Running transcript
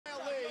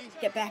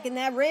Get back in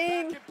that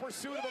ring.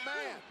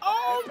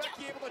 Oh,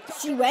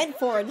 she went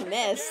for it and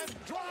missed.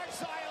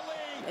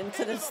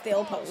 Into the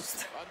steel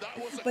post.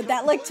 But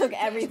that like took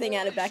everything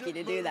out of Becky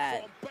to do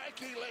that.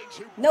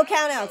 No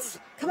countouts.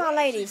 Come on,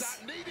 ladies.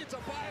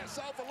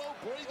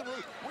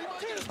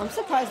 I'm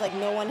surprised like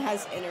no one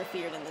has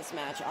interfered in this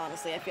match,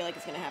 honestly. I feel like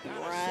it's going to happen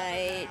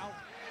right.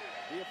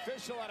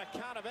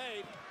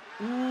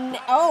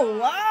 Oh,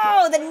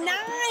 wow, the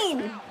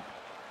 9.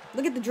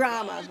 Look at the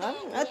drama.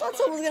 I thought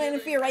someone was going to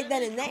interfere right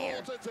then and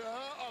there.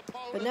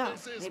 But no,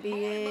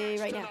 maybe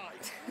right now.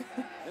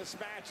 This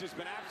match has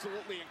been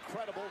absolutely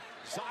incredible.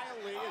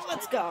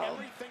 Let's go.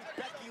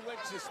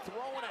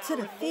 To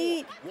the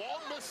feet.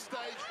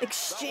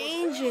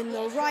 Exchanging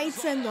the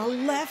rights and the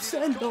lefts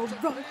and the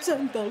rights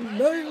and the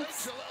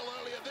lefts.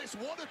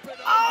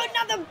 Oh,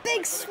 another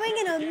big swing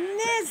and a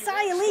miss.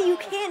 Xia, you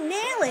can't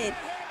nail it.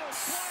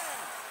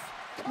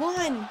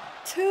 1,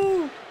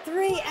 2,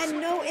 3,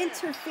 and no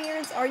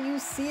interference. Are you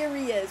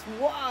serious?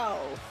 Wow.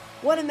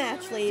 What a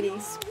match,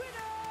 ladies.